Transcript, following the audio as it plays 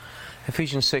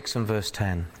Ephesians 6 and verse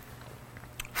 10.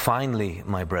 Finally,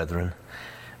 my brethren,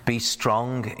 be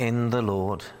strong in the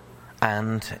Lord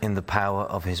and in the power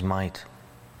of his might.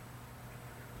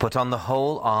 Put on the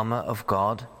whole armour of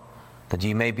God, that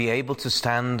ye may be able to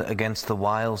stand against the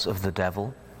wiles of the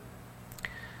devil.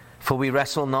 For we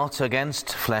wrestle not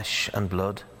against flesh and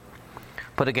blood,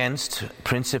 but against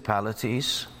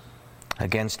principalities,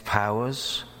 against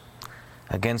powers,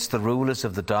 against the rulers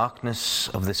of the darkness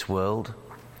of this world,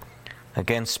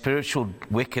 against spiritual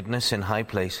wickedness in high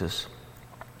places.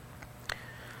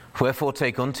 Wherefore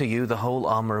take unto you the whole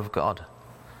armour of God,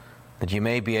 that ye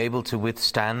may be able to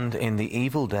withstand in the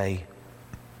evil day,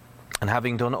 and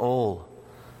having done all,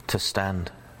 to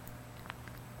stand.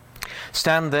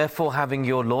 Stand therefore, having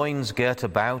your loins girt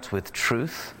about with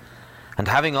truth, and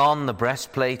having on the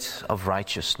breastplate of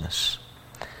righteousness,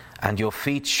 and your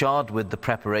feet shod with the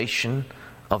preparation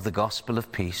of the gospel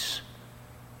of peace.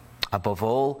 Above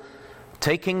all,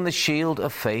 taking the shield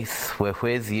of faith,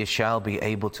 wherewith ye shall be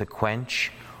able to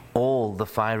quench all the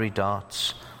fiery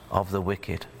darts of the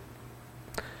wicked.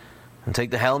 And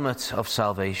take the helmet of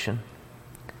salvation,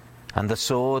 and the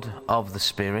sword of the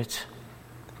Spirit,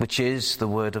 which is the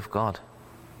word of God,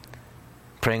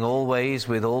 praying always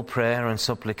with all prayer and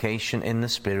supplication in the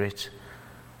Spirit,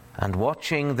 and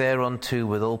watching thereunto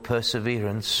with all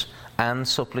perseverance and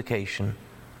supplication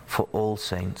for all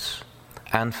saints,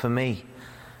 and for me,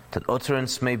 that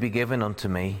utterance may be given unto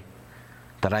me,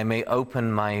 that I may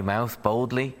open my mouth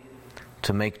boldly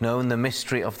to make known the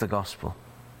mystery of the gospel,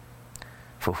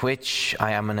 for which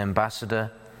I am an ambassador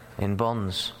in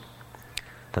bonds,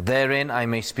 that therein I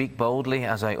may speak boldly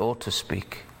as I ought to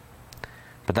speak.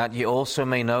 But that ye also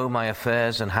may know my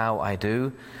affairs and how I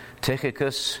do,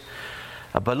 Tychicus,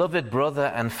 a beloved brother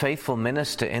and faithful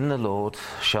minister in the Lord,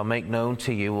 shall make known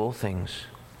to you all things,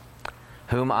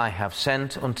 whom I have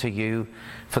sent unto you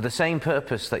for the same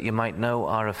purpose, that you might know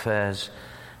our affairs,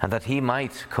 and that he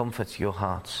might comfort your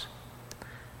hearts.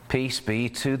 Peace be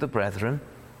to the brethren,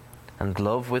 and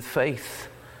love with faith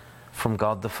from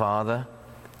God the Father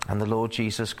and the Lord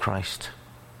Jesus Christ.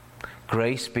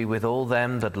 Grace be with all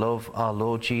them that love our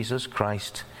Lord Jesus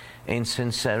Christ in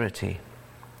sincerity.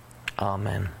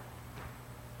 Amen.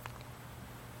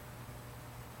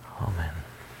 Amen.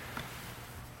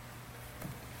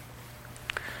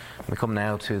 We come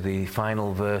now to the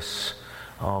final verse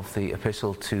of the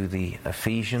epistle to the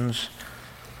Ephesians.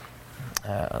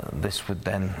 This would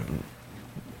then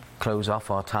close off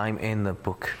our time in the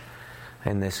book,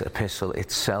 in this epistle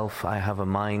itself. I have a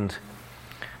mind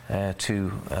to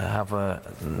have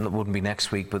it wouldn't be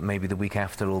next week, but maybe the week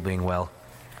after, all being well,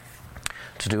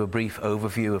 to do a brief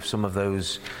overview of some of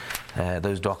those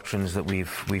doctrines that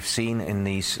we've seen in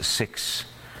these 6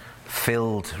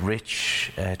 filled,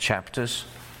 rich chapters.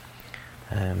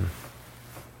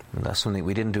 That's something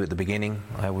we didn't do at the beginning.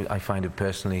 I find it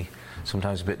personally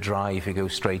sometimes a bit dry if you go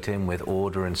straight in with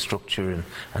order and structure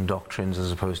and doctrines,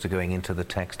 as opposed to going into the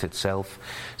text itself.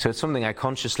 So it's something I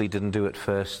consciously didn't do at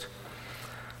first,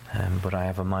 but I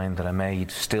have a mind that I may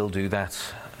still do that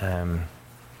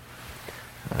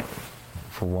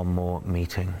for one more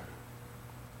meeting.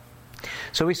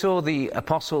 So we saw the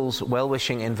apostles'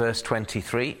 well-wishing in verse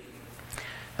 23,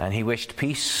 and he wished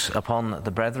peace upon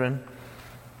the brethren,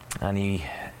 and he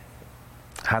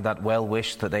had that well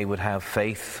wish that they would have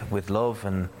faith with love,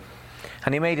 and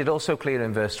he made it also clear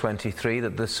in verse 23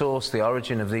 that the source, the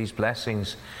origin of these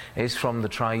blessings is from the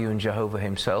triune Jehovah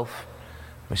himself.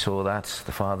 We saw that,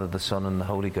 the Father, the Son, and the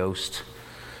Holy Ghost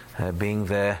being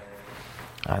there,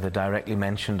 either directly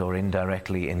mentioned or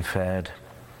indirectly inferred.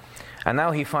 And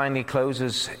now he finally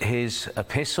closes his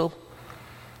epistle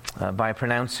by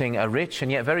pronouncing a rich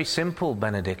and yet very simple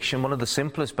benediction, one of the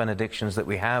simplest benedictions that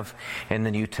we have in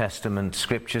the New Testament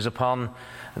scriptures, upon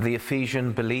the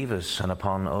Ephesian believers and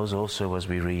upon us also as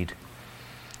we read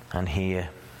and hear.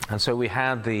 And so we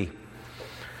had the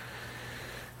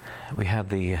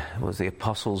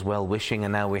apostles' well-wishing,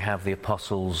 and now we have the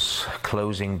apostles'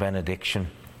 closing benediction.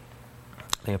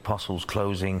 The apostles'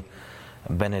 closing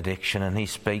benediction, and he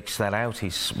speaks that out.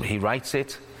 He writes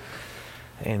it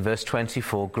in verse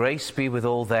 24, grace be with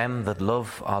all them that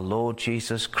love our Lord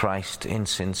Jesus Christ in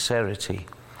sincerity.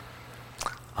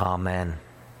 Amen.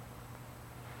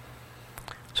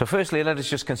 So firstly, let us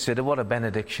just consider what a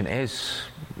benediction is.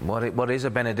 What is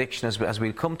a benediction? As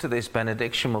we come to this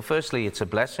benediction, well, firstly, it's a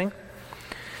blessing.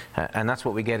 And that's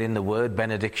what we get in the word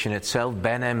benediction itself.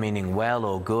 Bene meaning well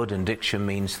or good, and diction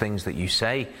means things that you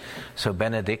say. So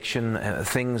benediction,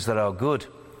 things that are good.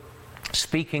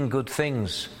 Speaking good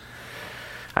things.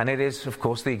 And it is, of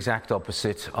course, the exact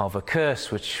opposite of a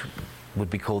curse, which would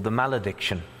be called the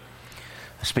malediction.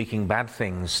 speaking bad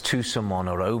things to someone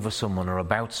or over someone or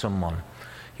about someone,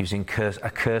 using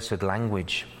accursed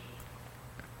language.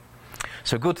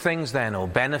 So good things then, or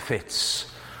benefits,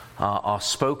 are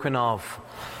spoken of,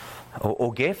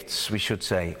 or gifts, we should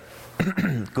say.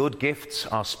 Good gifts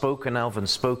are spoken of and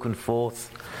spoken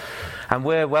forth. And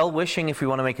we're well-wishing, if we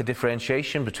want to make a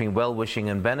differentiation between well-wishing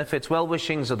and benefits.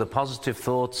 Well-wishings are the positive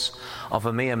thoughts of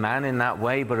a mere man in that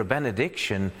way, but a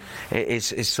benediction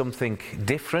is something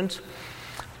different.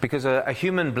 Because a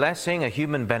human blessing, a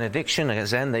human benediction,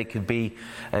 as then they could be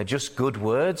just good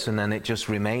words, and then it just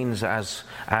remains as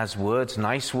words,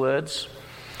 nice words.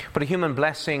 But a human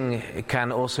blessing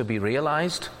can also be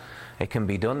realized. It can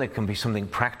be done. It can be something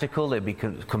practical. It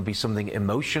can be something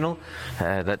emotional.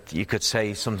 That you could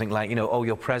say something like, oh,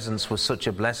 your presence was such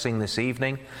a blessing this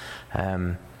evening.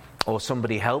 Or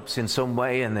somebody helps in some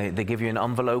way and they give you an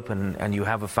envelope and you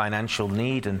have a financial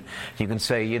need, and you can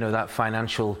say, that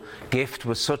financial gift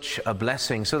was such a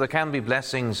blessing. So there can be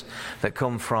blessings that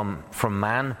come from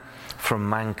man, from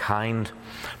mankind.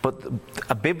 But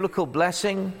a biblical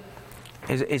blessing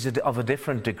is of a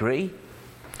different degree,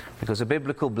 because a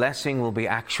biblical blessing will be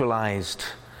actualized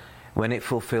when it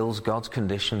fulfills God's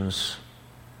conditions.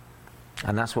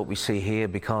 And that's what we see here,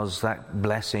 because that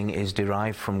blessing is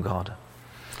derived from God.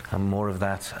 And more of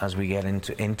that as we get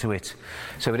into it.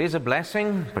 So it is a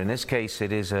blessing, but in this case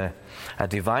it is a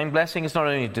divine blessing. It's not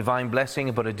only a divine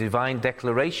blessing, but a divine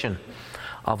declaration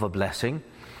of a blessing.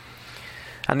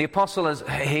 And the apostle is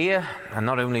here, and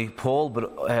not only Paul, but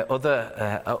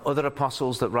other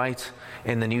apostles that write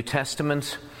in the New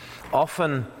Testament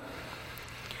often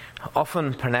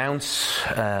pronounce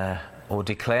or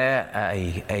declare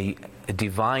a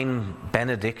divine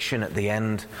benediction at the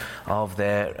end of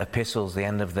their epistles, the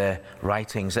end of their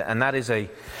writings. And that is a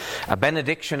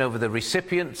benediction over the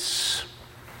recipients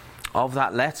of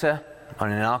that letter, or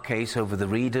in our case, over the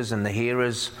readers and the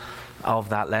hearers of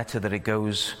that letter, that it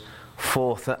goes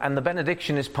forth. And the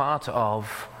benediction is part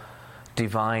of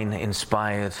divine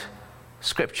inspired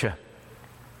Scripture.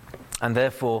 And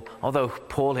therefore, although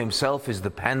Paul himself is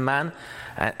the penman,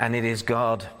 and it is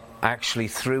God actually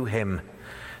through him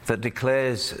that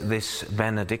declares this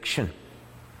benediction.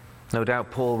 No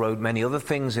doubt Paul wrote many other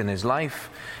things in his life,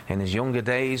 in his younger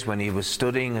days when he was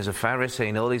studying as a Pharisee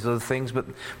and all these other things, but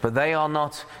they are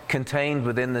not contained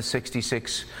within the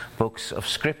 66 books of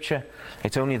Scripture.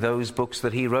 It's only those books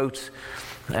that he wrote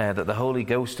that the Holy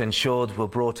Ghost ensured were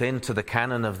brought into the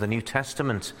canon of the New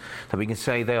Testament, that we can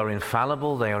say they are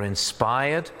infallible, they are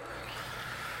inspired,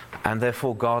 and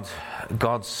therefore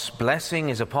God's blessing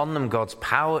is upon them, God's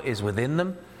power is within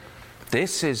them.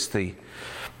 This is the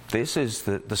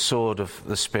sword of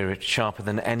the Spirit, sharper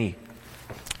than any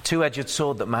two-edged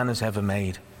sword that man has ever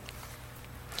made.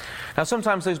 Now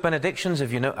sometimes those benedictions,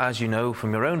 as you know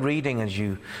from your own reading, as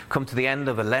you come to the end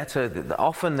of a letter,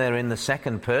 often they're in the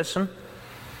second person.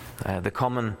 The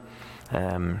common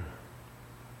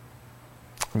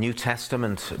New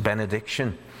Testament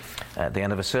benediction at the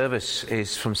end of a service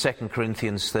is from 2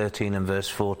 Corinthians 13 and verse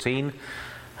 14.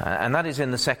 And that is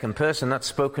in the second person. That's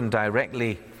spoken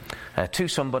directly to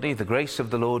somebody. The grace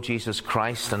of the Lord Jesus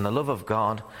Christ and the love of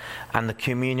God and the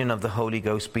communion of the Holy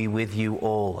Ghost be with you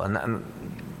all. And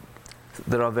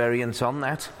there are variants on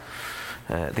that.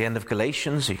 At the end of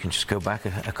Galatians, you can just go back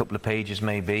a couple of pages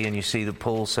maybe, and you see that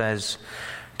Paul says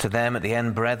to them at the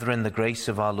end, "Brethren, the grace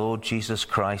of our Lord Jesus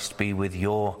Christ be with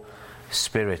your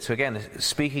spirit." So again,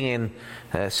 speaking in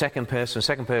second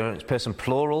person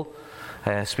plural,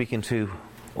 speaking to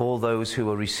all those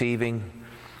who are receiving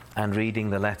and reading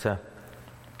the letter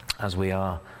as we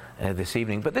are this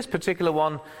evening. But this particular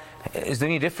one, is the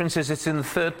only difference is it's in the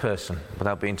third person,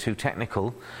 without being too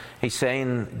technical. He's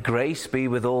saying, "Grace be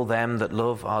with all them that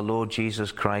love our Lord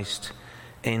Jesus Christ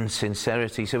in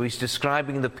sincerity." So he's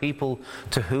describing the people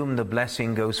to whom the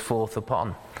blessing goes forth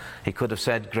upon. He could have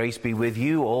said, "Grace be with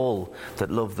you all that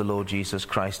love the Lord Jesus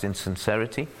Christ in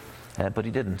sincerity," but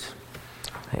he didn't.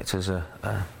 It's as a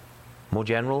more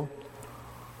general,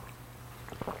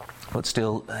 but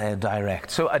still direct.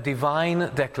 So a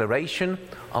divine declaration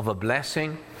of a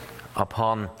blessing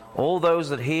upon all those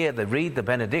that hear, that read the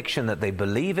benediction, that they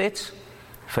believe it.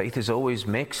 Faith is always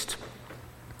mixed.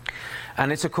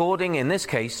 And it's according, in this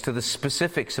case, to the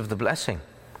specifics of the blessing.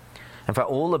 In fact,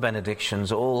 all the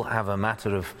benedictions all have a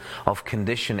matter of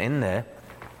condition in there.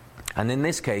 And in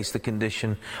this case, the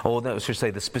condition, or I should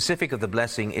say the specific of the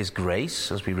blessing is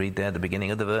grace, as we read there at the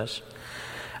beginning of the verse.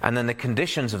 And then the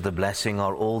conditions of the blessing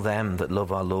are all them that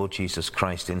love our Lord Jesus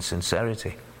Christ in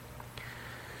sincerity.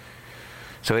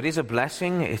 So it is a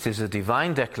blessing, it is a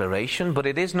divine declaration, but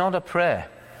it is not a prayer.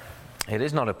 It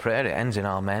is not a prayer. It ends in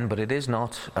amen, but it is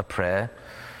not a prayer.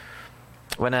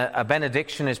 When a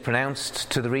benediction is pronounced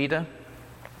to the reader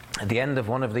at the end of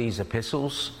one of these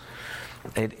epistles,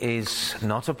 it is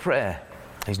not a prayer.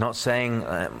 He's not saying,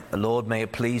 Lord, may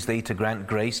it please thee to grant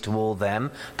grace to all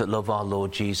them that love our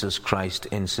Lord Jesus Christ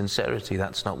in sincerity.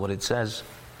 That's not what it says.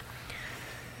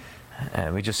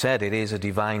 We just said it is a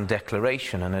divine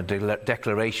declaration, and a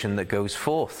declaration that goes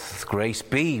forth. Grace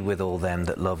be with all them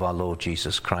that love our Lord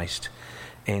Jesus Christ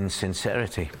in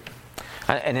sincerity.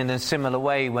 And in a similar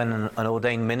way, when an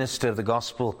ordained minister of the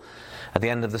gospel at the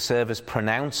end of the service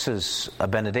pronounces a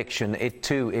benediction, it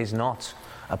too is not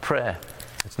a prayer.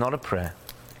 It's not a prayer.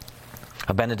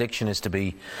 A benediction is to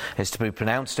be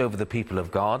pronounced over the people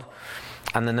of God,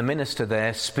 and then the minister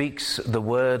there speaks the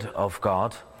word of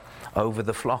God over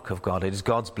the flock of God. It is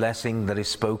God's blessing that is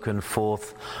spoken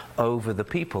forth over the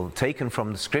people, taken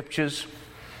from the scriptures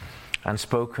and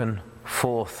spoken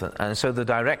forth. And so the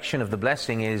direction of the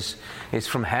blessing is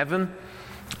from heaven,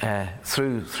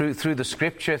 through the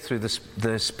scripture, through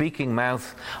the speaking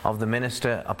mouth of the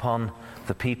minister upon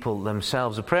the people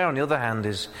themselves. A prayer, on the other hand,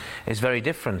 is very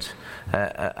different.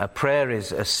 A prayer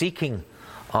is a seeking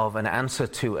of an answer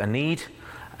to a need,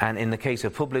 and in the case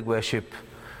of public worship,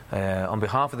 on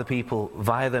behalf of the people,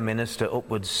 via the minister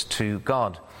upwards to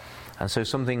God. And so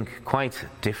something quite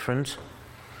different.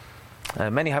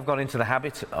 Many have got into the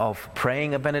habit of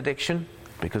praying a benediction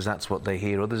because that's what they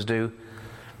hear others do.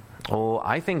 Or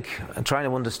I think, trying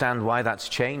to understand why that's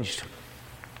changed,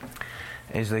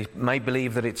 is they may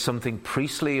believe that it's something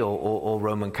priestly or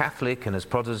Roman Catholic, and as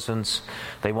Protestants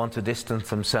they want to distance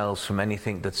themselves from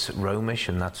anything that's Romish,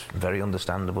 and that's very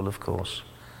understandable, of course.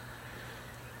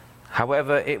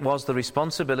 However, it was the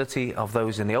responsibility of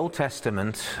those in the Old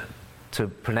Testament to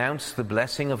pronounce the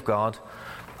blessing of God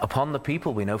upon the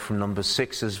people. We know from Numbers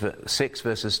 6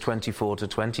 verses 24 to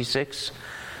 26,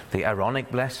 the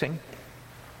Aaronic blessing.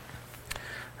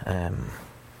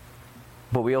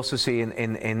 But we also see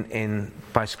in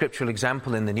by scriptural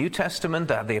example in the New Testament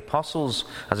that the apostles,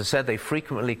 as I said, they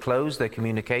frequently close their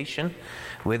communication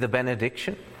with a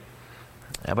benediction.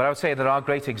 But I would say that our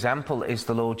great example is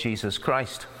the Lord Jesus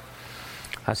Christ.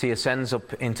 As he ascends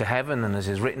up into heaven, and as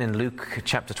is written in Luke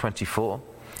chapter 24,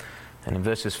 and in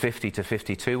verses 50 to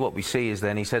 52, what we see is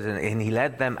then he said, and he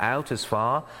led them out as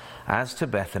far as to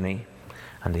Bethany,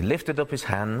 and he lifted up his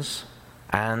hands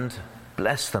and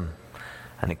blessed them.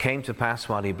 And it came to pass,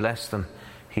 while he blessed them,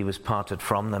 he was parted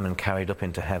from them and carried up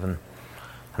into heaven.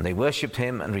 And they worshipped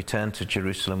him and returned to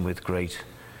Jerusalem with great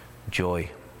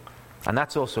joy. And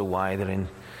that's also why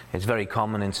it's very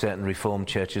common in certain Reformed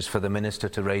churches for the minister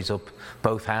to raise up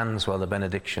both hands while the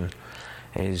benediction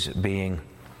is being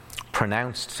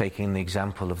pronounced, taking the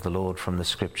example of the Lord from the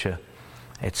scripture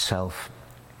itself.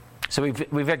 So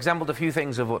we've exampled a few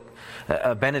things of what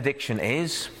a benediction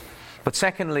is. But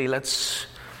secondly, let's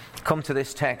come to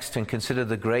this text and consider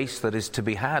the grace that is to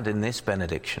be had in this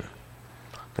benediction.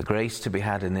 The grace to be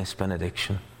had in this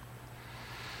benediction.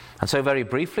 And so very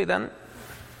briefly then,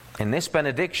 in this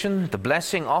benediction, the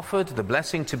blessing offered, the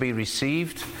blessing to be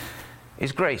received,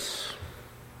 is grace.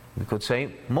 We could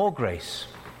say more grace.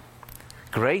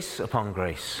 Grace upon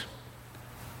grace.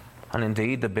 And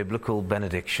indeed, the biblical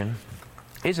benediction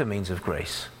is a means of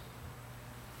grace.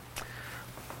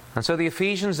 And so the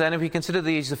Ephesians then, if we consider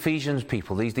these Ephesians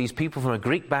people, these people from a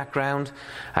Greek background,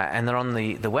 and they're on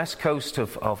the west coast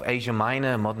of Asia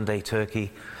Minor, modern-day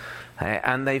Turkey,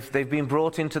 and they've been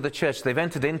brought into the church. They've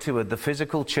entered into the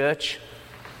physical church,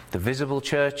 the visible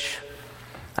church,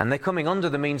 and they're coming under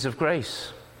the means of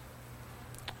grace.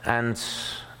 And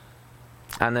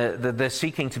they're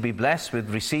seeking to be blessed with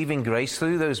receiving grace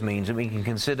through those means. And we can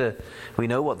consider, we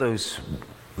know what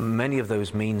many of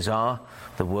those means are: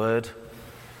 the word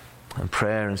and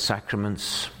prayer and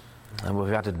sacraments. And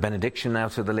we've added benediction now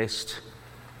to the list.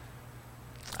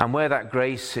 And where that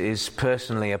grace is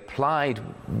personally applied,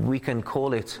 we can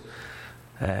call it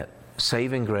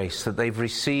saving grace, that they've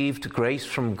received grace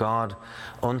from God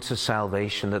unto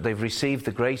salvation, that they've received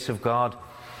the grace of God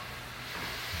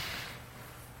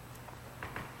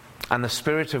and the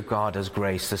Spirit of God as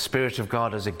grace, the Spirit of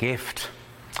God as a gift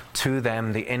to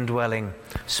them, the indwelling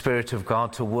Spirit of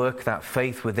God to work that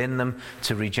faith within them,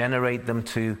 to regenerate them,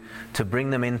 to bring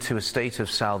them into a state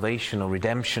of salvation or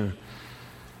redemption.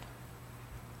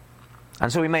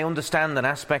 And so we may understand an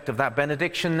aspect of that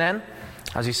benediction then,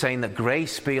 as he's saying that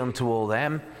grace be unto all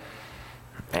them.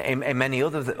 In many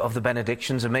other of the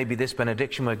benedictions, and maybe this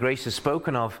benediction where grace is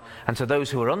spoken of, and to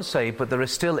those who are unsaved, but there are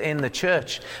still in the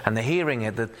church, and they're hearing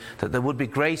it, that there would be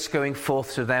grace going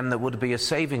forth to them that would be a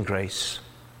saving grace.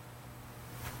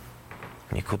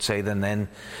 You could say then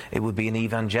it would be an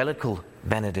evangelical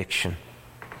benediction.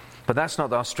 But that's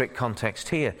not our strict context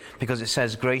here, because it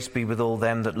says, grace be with all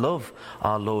them that love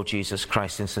our Lord Jesus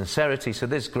Christ in sincerity. So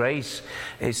this grace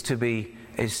is to be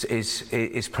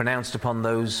is pronounced upon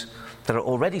those that are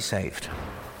already saved.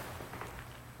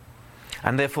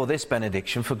 And therefore this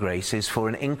benediction for grace is for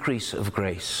an increase of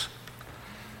grace.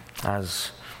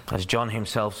 As John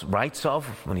himself writes of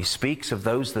when he speaks of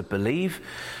those that believe.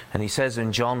 And he says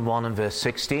in John 1 and verse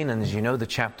 16, and as you know the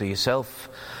chapter yourself,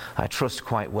 I trust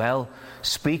quite well,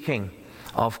 speaking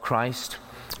of Christ,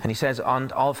 and he says,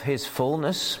 and of his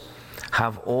fullness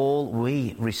have all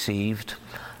we received,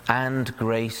 and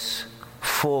grace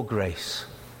for grace.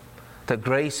 That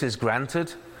grace is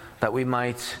granted, that we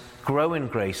might grow in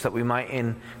grace, that we might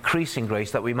increase in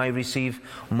grace, that we may receive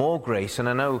more grace. And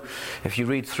I know if you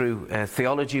read through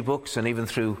theology books and even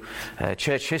through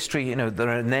church history, there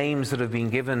are names that have been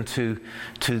given to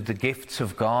the gifts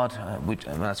of God,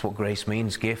 and that's what grace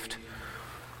means, gift.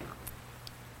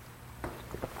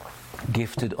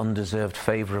 Gifted, undeserved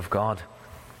favor of God.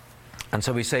 And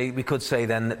so we could say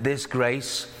then that this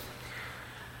grace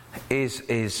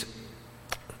is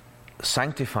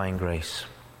sanctifying grace.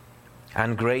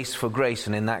 And grace for grace,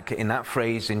 and in that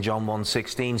phrase in John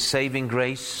 1:16, saving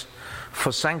grace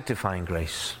for sanctifying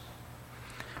grace.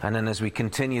 And then as we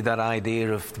continue that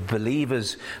idea of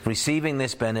believers receiving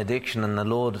this benediction and the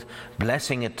Lord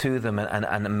blessing it to them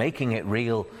and making it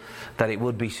real, that it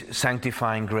would be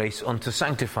sanctifying grace unto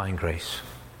sanctifying grace.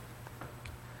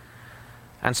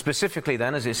 And specifically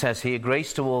then, as it says here,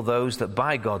 grace to all those that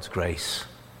by God's grace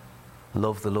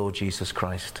love the Lord Jesus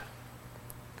Christ.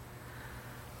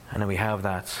 And then we have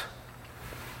that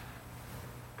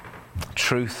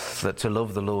truth that to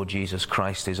love the Lord Jesus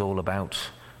Christ is all about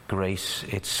grace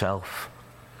itself.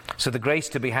 So the grace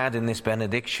to be had in this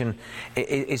benediction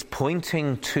is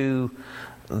pointing to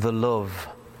the love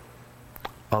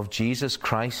of Jesus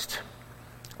Christ,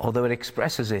 although it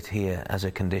expresses it here as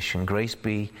a condition. Grace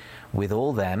be with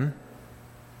all them,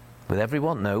 with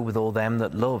everyone, no, with all them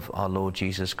that love our Lord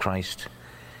Jesus Christ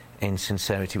in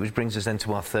sincerity. Which brings us then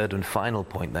to our third and final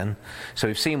point then. So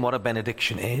we've seen what a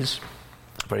benediction is,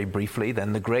 very briefly.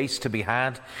 Then the grace to be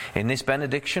had in this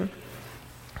benediction.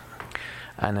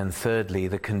 And then thirdly,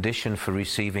 the condition for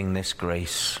receiving this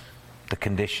grace. The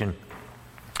condition.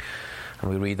 And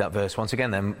we read that verse once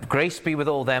again then. Grace be with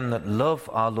all them that love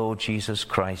our Lord Jesus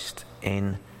Christ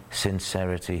in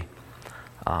sincerity.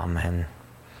 Amen.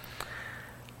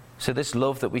 So this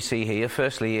love that we see here,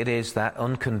 firstly, it is that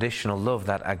unconditional love,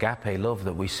 that agape love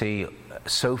that we see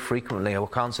so frequently. I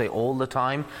can't say all the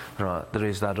time. There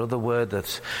is that other word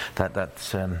that's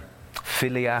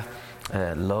philia,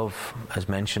 love, as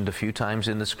mentioned a few times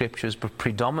in the Scriptures, but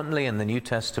predominantly in the New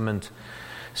Testament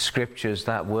Scriptures,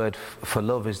 that word for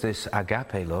love is this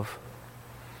agape love.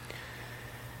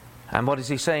 And what is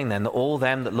he saying then? That all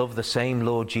them that love the same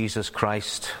Lord Jesus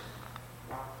Christ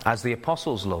as the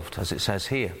apostles loved, as it says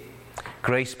here.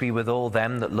 Grace be with all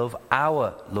them that love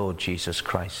our Lord Jesus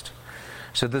Christ.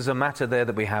 So there's a matter there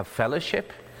that we have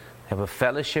fellowship. We have a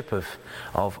fellowship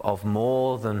of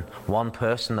more than one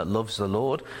person that loves the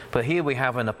Lord. But here we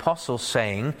have an apostle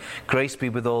saying, grace be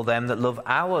with all them that love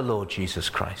our Lord Jesus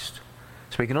Christ.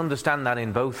 So we can understand that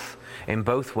in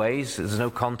both ways. There's no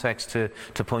context to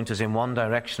point us in one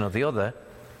direction or the other.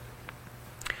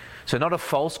 So not a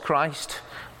false Christ,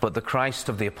 but the Christ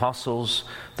of the apostles,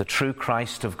 the true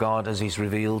Christ of God as he's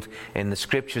revealed in the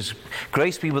Scriptures.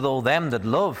 Grace be with all them that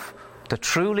love, that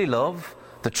truly love,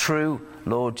 the true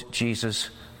Lord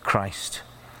Jesus Christ.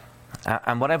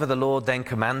 And whatever the Lord then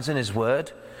commands in his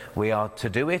word, we are to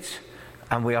do it,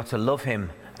 and we are to love him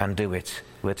and do it.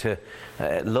 We're to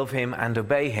love him and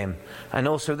obey him. And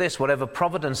also this, whatever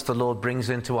providence the Lord brings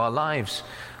into our lives,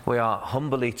 we are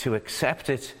humbly to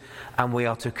accept it, and we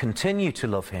are to continue to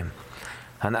love him.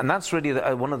 And that's really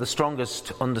one of the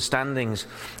strongest understandings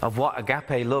of what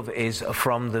agape love is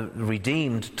from the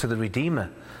redeemed to the Redeemer.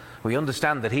 We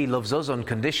understand that he loves us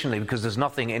unconditionally because there's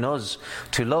nothing in us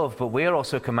to love, but we're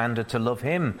also commanded to love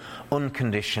him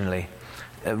unconditionally,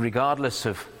 regardless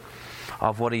of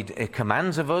what he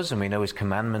commands of us. And we know his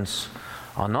commandments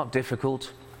are not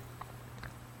difficult.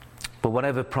 But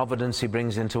whatever providence he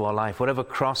brings into our life, whatever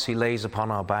cross he lays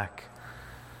upon our back,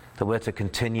 that we're to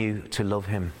continue to love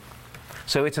him.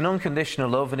 So it's an unconditional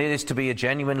love, and it is to be a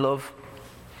genuine love,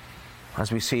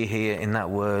 as we see here in that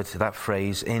word, that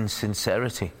phrase, in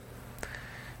sincerity.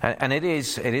 And it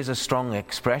is a strong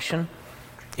expression.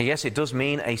 Yes, it does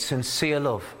mean a sincere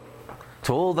love.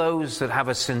 To all those that have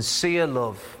a sincere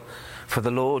love for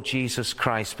the Lord Jesus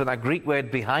Christ. But that Greek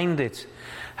word behind it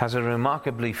has a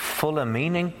remarkably fuller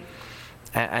meaning.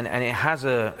 And it has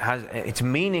its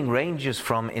meaning ranges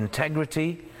from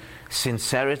integrity,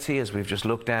 sincerity, as we've just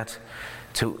looked at,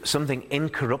 to something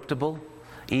incorruptible,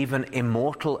 even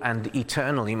immortal and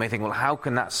eternal. You may think, well, how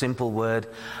can that simple word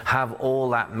have all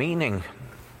that meaning?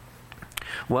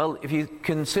 Well, if you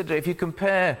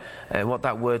compare what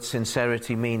that word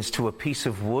sincerity means to a piece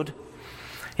of wood,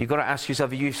 you've got to ask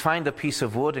yourself, if you find a piece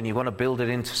of wood and you want to build it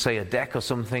into, say, a deck or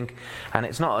something, and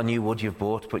it's not a new wood you've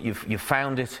bought, but you've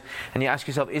found it, and you ask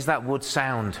yourself, is that wood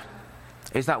sound?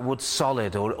 Is that wood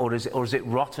solid, or is it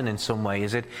rotten in some way?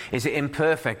 Is it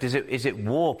imperfect? Is it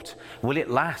warped? Will it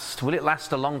last? Will it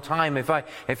last a long time?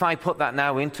 If I put that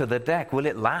now into the deck, will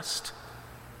it last?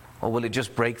 Or will it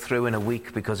just break through in a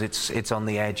week because it's on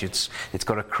the edge, it's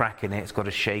got a crack in it, it's got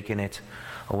a shake in it,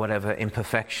 or whatever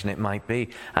imperfection it might be?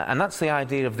 And that's the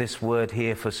idea of this word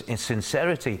here for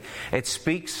sincerity. It's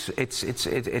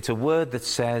a word that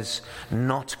says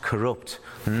not corrupt,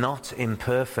 not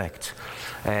imperfect,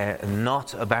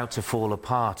 not about to fall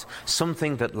apart,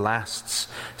 something that lasts,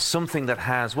 something that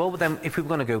has, well then, if we're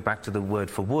going to go back to the word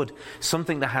for wood,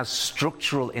 something that has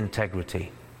structural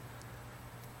integrity.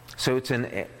 So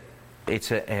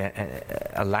it's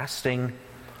a lasting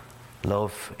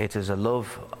love. It is a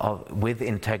love with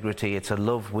integrity. It's a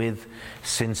love with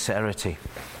sincerity.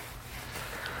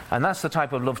 And that's the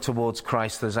type of love towards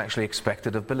Christ that's actually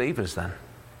expected of believers then.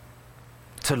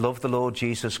 To love the Lord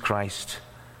Jesus Christ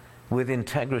with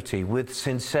integrity, with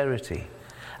sincerity.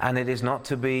 And it is not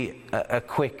to be a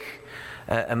quick,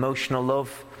 emotional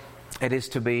love. It is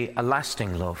to be a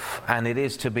lasting love. And it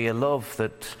is to be a love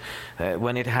that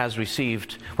when it has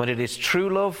received, when it is true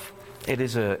love, it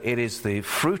is the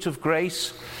fruit of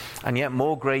grace, and yet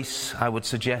more grace, I would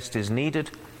suggest, is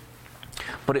needed.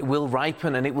 But it will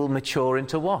ripen and it will mature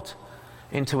into what?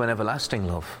 Into an everlasting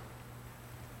love.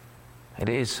 It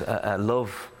is a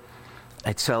love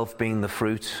itself being the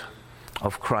fruit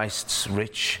of Christ's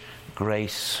rich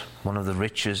grace, one of the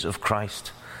riches of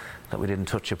Christ that we didn't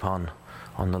touch upon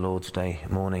on the Lord's Day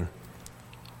morning.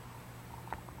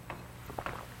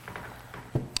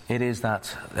 It is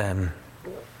that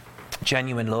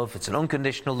genuine love. It's an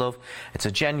unconditional love. It's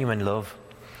a genuine love.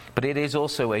 But it is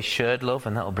also a shared love,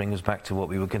 and that will bring us back to what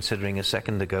we were considering a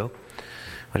second ago.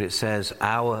 But it says,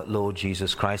 our Lord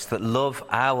Jesus Christ, that love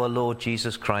our Lord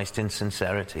Jesus Christ in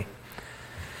sincerity.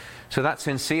 So that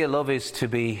sincere love is to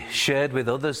be shared with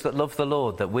others that love the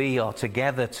Lord, that we are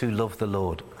together to love the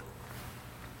Lord.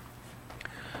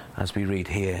 As we read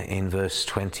here in verse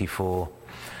 24.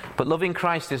 But loving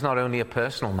Christ is not only a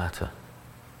personal matter.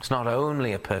 It's not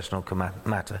only a personal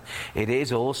matter. It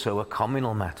is also a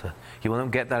communal matter. You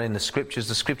won't get that in the Scriptures.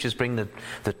 The Scriptures bring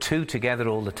the two together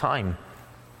all the time.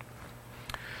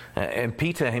 And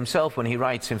Peter himself, when he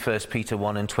writes in 1 Peter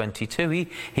 1 and 22,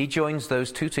 he joins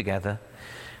those two together.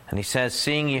 And he says,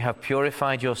 seeing you have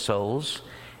purified your souls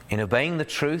in obeying the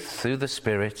truth through the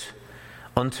Spirit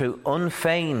unto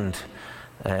unfeigned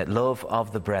love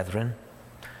of the brethren,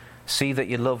 see that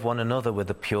you love one another with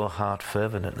a pure heart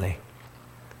fervently.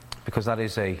 Because that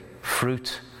is a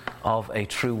fruit of a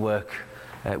true work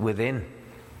within.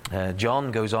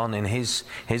 John goes on in his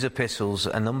epistles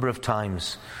a number of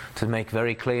times to make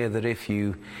very clear that if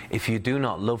you do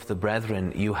not love the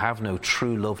brethren, you have no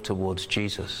true love towards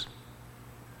Jesus.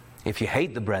 If you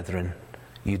hate the brethren,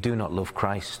 you do not love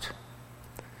Christ.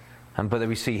 But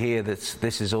we see here that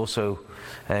this is also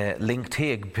linked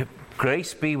here.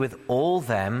 Grace be with all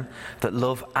them that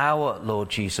love our Lord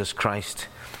Jesus Christ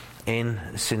in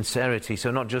sincerity.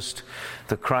 So not just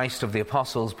the Christ of the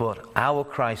apostles, but our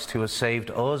Christ who has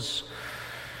saved us.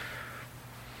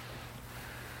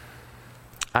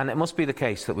 And it must be the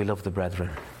case that we love the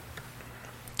brethren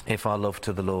if our love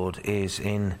to the Lord is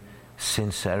in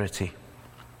sincerity.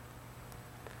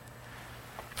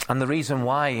 And the reason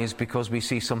why is because we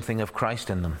see something of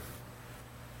Christ in them.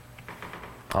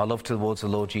 Our love towards the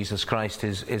Lord Jesus Christ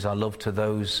is our love to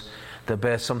those that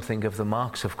bear something of the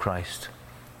marks of Christ,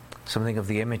 something of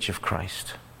the image of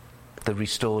Christ, the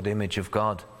restored image of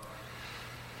God.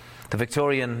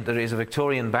 There is a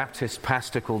Victorian Baptist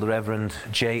pastor called the Reverend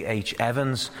J.H.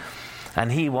 Evans,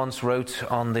 and he once wrote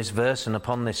on this verse and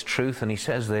upon this truth, and he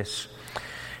says this.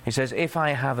 He says, if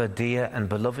I have a dear and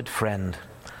beloved friend,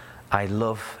 I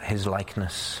love his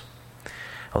likeness.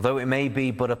 Although it may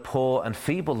be but a poor and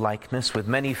feeble likeness with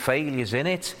many failures in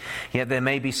it, yet there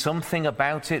may be something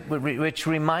about it which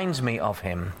reminds me of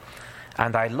him.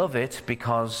 And I love it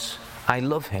because I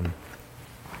love him.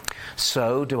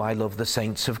 So do I love the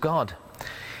saints of God.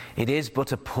 It is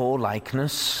but a poor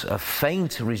likeness, a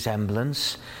faint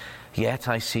resemblance, yet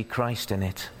I see Christ in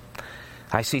it.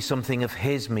 I see something of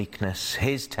his meekness,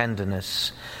 his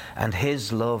tenderness, and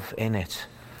his love in it.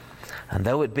 And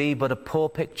though it be but a poor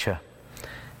picture,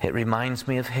 it reminds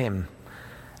me of him,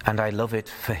 and I love it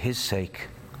for his sake.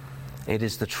 It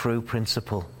is the true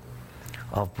principle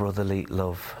of brotherly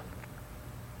love.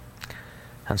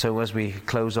 And so as we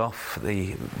close off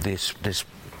this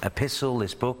epistle,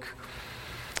 this book,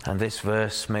 and this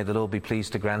verse, may the Lord be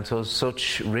pleased to grant us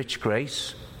such rich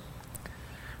grace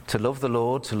to love the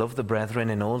Lord, to love the brethren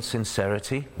in all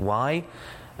sincerity. Why?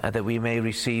 That we may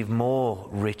receive more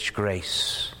rich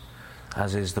grace,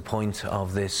 as is the point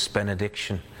of this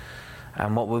benediction.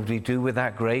 And what would we do with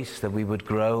that grace? That we would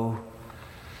grow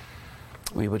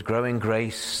in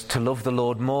grace to love the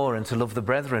Lord more and to love the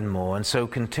brethren more, and so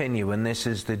continue. And this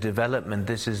is the development,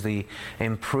 this is the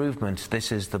improvement,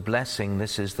 this is the blessing,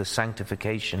 this is the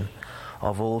sanctification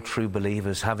of all true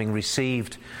believers. Having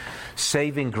received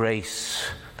saving grace,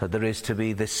 that there is to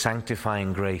be this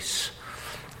sanctifying grace,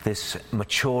 this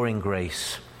maturing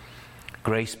grace.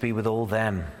 Grace be with all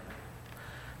them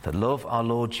that love our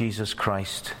Lord Jesus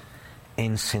Christ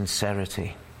in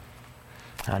sincerity.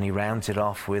 And he rounds it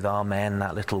off with amen,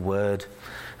 that little word,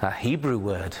 that Hebrew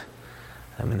word,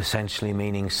 essentially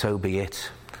meaning so be it,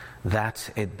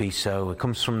 that it be so. It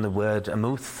comes from the word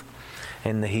amuth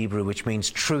in the Hebrew, which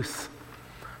means truth.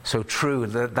 So true,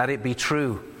 that it be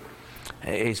true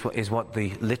is what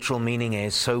the literal meaning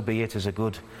is. So be it is a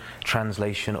good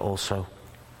translation also.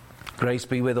 Grace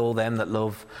be with all them that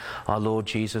love our Lord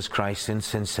Jesus Christ in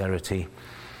sincerity.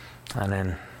 And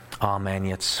then amen,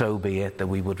 yet so be it that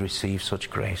we would receive such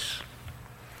grace.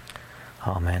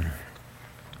 Amen.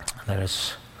 Let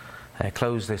us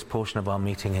close this portion of our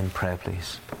meeting in prayer,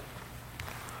 please.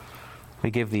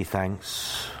 We give thee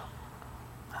thanks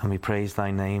and we praise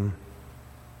thy name,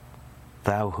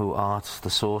 thou who art the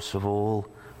source of all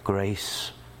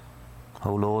grace.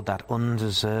 O Lord, that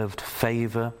undeserved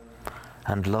favour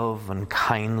and love and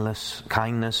kindness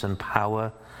and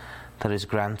power that is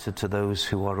granted to those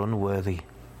who are unworthy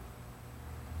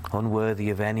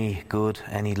of any good,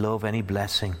 any love, any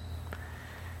blessing.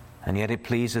 And yet it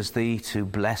pleases thee to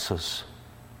bless us.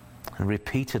 And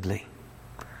repeatedly,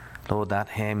 Lord, that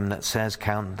hymn that says,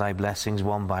 count thy blessings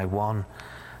one by one.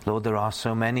 Lord, there are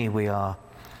so many. We are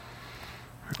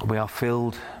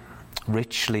filled,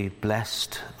 richly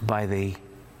blessed by thee.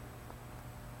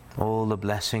 All the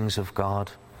blessings of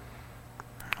God.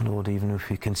 Lord, even if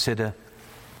we consider,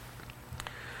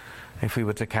 if we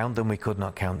were to count them, we could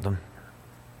not count them.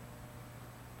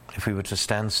 If we were to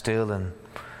stand still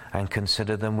and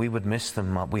consider them, we would miss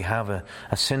them. We have a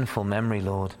sinful memory,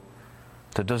 Lord,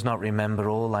 that does not remember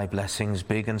all thy blessings,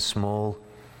 big and small.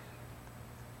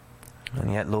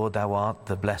 And yet, Lord, thou art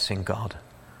the blessing God,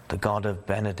 the God of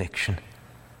benediction.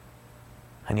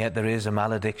 And yet there is a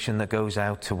malediction that goes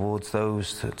out towards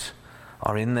those that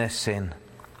are in their sin,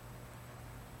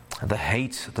 that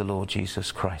hate the Lord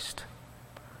Jesus Christ.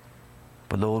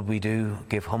 But Lord, we do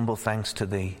give humble thanks to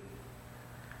thee,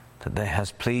 that it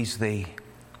has pleased thee,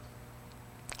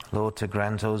 Lord, to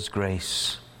grant us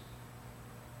grace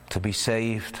to be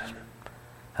saved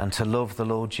and to love the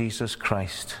Lord Jesus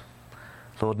Christ.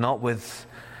 Lord, not with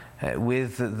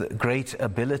great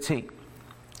ability,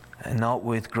 not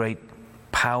with great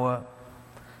power,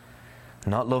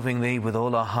 not loving thee with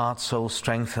all our heart, soul,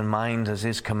 strength and mind as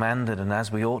is commanded and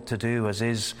as we ought to do, as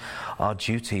is our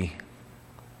duty,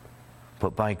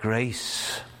 but by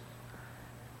grace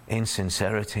in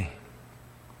sincerity.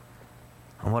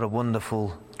 And what a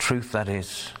wonderful truth that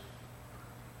is,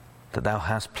 that thou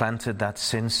hast planted that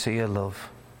sincere love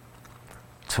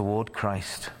toward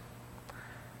Christ.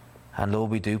 And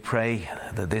Lord, we do pray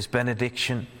that this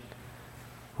benediction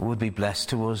would be blessed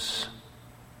to us,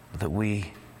 that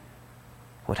we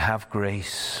would have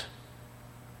grace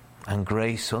and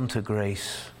grace unto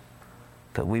grace,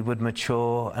 that we would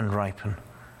mature and ripen,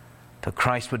 that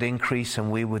Christ would increase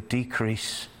and we would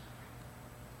decrease.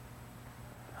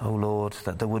 O Lord,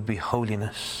 that there would be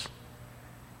holiness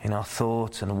in our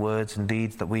thoughts and words and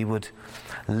deeds, that we would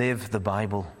live the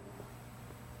Bible,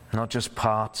 not just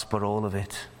parts but all of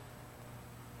it.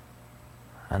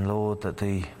 And Lord, that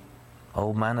the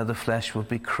old man of the flesh would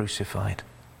be crucified,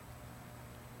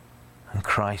 and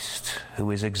Christ,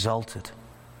 who is exalted,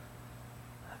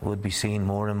 would be seen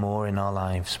more and more in our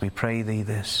lives. We pray thee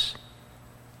this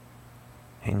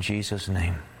in Jesus'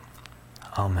 name.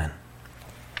 Amen.